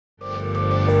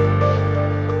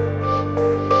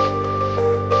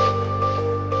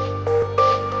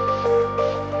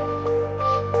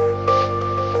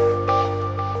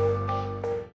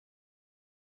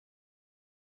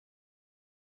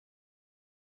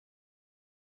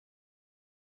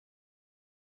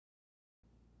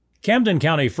Camden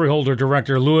County Freeholder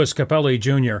Director Louis Cappelli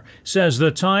Jr. says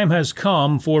the time has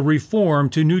come for reform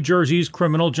to New Jersey's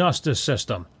criminal justice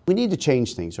system. We need to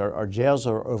change things. Our jails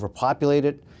are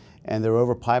overpopulated, and they're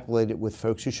overpopulated with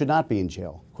folks who should not be in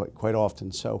jail quite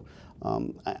often. So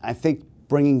I think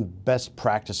bringing best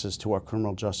practices to our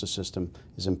criminal justice system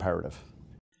is imperative.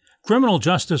 Criminal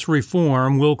justice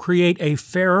reform will create a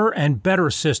fairer and better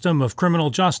system of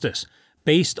criminal justice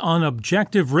based on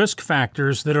objective risk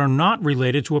factors that are not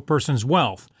related to a person's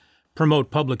wealth,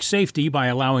 promote public safety by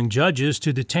allowing judges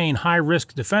to detain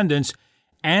high-risk defendants,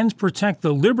 and protect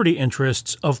the liberty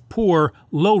interests of poor,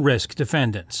 low-risk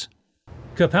defendants.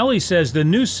 Cappelli says the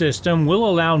new system will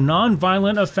allow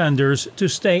nonviolent offenders to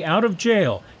stay out of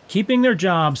jail, keeping their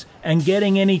jobs and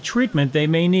getting any treatment they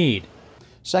may need.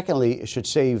 Secondly, it should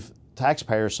save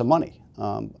taxpayers some money.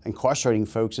 Incarcerating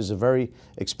folks is a very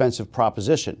expensive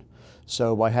proposition.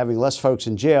 So by having less folks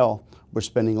in jail, we're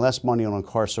spending less money on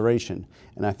incarceration,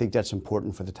 and I think that's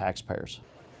important for the taxpayers.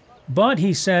 But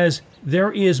he says there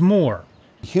is more.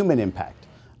 Human impact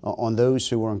on those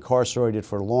who are incarcerated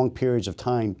for long periods of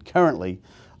time currently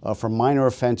for minor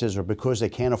offenses or because they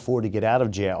can't afford to get out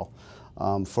of jail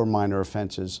for minor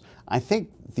offenses. I think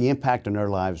the impact on their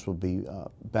lives will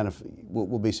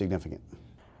be significant.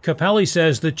 Cappelli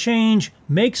says the change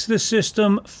makes the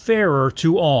system fairer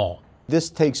to all. This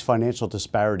takes financial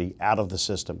disparity out of the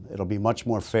system. It'll be much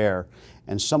more fair,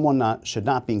 and someone should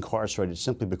not be incarcerated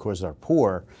simply because they're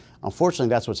poor. Unfortunately,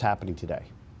 that's what's happening today.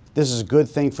 This is a good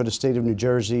thing for the state of New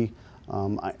Jersey.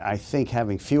 I think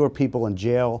having fewer people in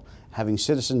jail, having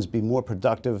citizens be more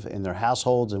productive in their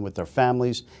households and with their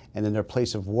families and in their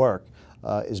place of work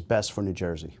is best for New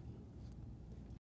Jersey.